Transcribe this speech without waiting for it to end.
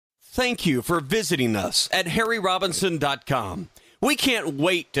Thank you for visiting us at harryrobinson.com. We can't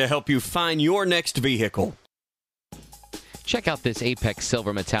wait to help you find your next vehicle. Check out this Apex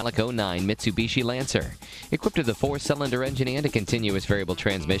Silver Metallic 09 Mitsubishi Lancer. Equipped with a 4-cylinder engine and a continuous variable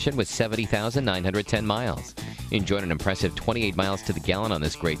transmission with 70,910 miles. Enjoy an impressive 28 miles to the gallon on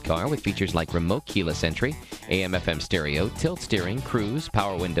this great car with features like remote keyless entry, AM/FM stereo, tilt steering, cruise,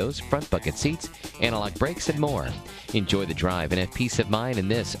 power windows, front bucket seats, analog brakes, and more. Enjoy the drive and have peace of mind in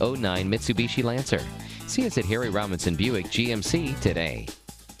this 09 Mitsubishi Lancer. See us at Harry Robinson Buick GMC today.